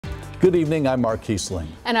Good evening, I'm Mark Kiesling.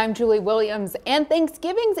 And I'm Julie Williams. And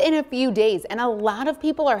Thanksgiving's in a few days, and a lot of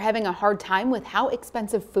people are having a hard time with how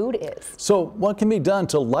expensive food is. So what can be done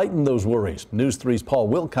to lighten those worries? News 3's Paul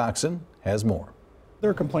Wilcoxon has more.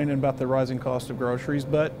 They're complaining about the rising cost of groceries,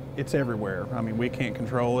 but it's everywhere. I mean, we can't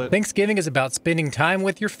control it. Thanksgiving is about spending time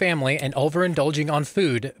with your family and overindulging on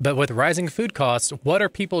food, but with rising food costs, what are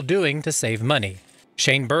people doing to save money?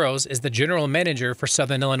 Shane Burrows is the general manager for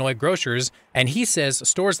Southern Illinois Grocers, and he says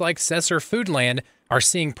stores like Sesser Foodland are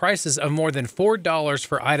seeing prices of more than $4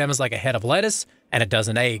 for items like a head of lettuce and a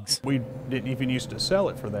dozen eggs. We didn't even used to sell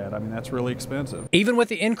it for that. I mean, that's really expensive. Even with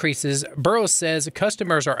the increases, Burrows says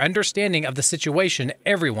customers are understanding of the situation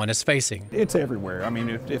everyone is facing. It's everywhere. I mean,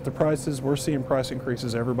 if the prices, we're seeing price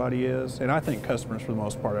increases, everybody is, and I think customers for the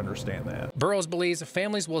most part understand that. Burrows believes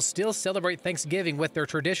families will still celebrate Thanksgiving with their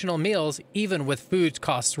traditional meals, even with food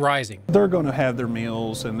costs rising. They're going to have their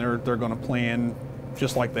meals, and they're going to plan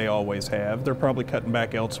just like they always have. They're probably cutting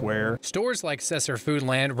back elsewhere. Stores like Sesser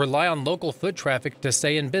Foodland rely on local foot traffic to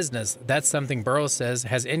stay in business. That's something Burrows says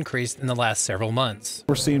has increased in the last several months.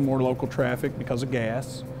 We're seeing more local traffic because of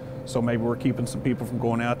gas. So maybe we're keeping some people from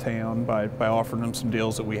going out of town by offering them some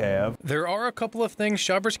deals that we have. There are a couple of things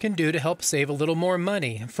shoppers can do to help save a little more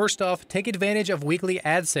money. First off, take advantage of weekly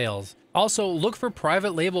ad sales. Also, look for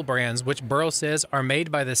private label brands, which Burrows says are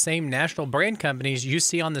made by the same national brand companies you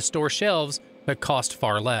see on the store shelves, but cost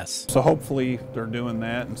far less. So hopefully they're doing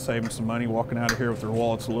that and saving some money, walking out of here with their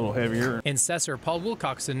wallets a little heavier. In Sesser, Paul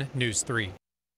Wilcoxon, News 3.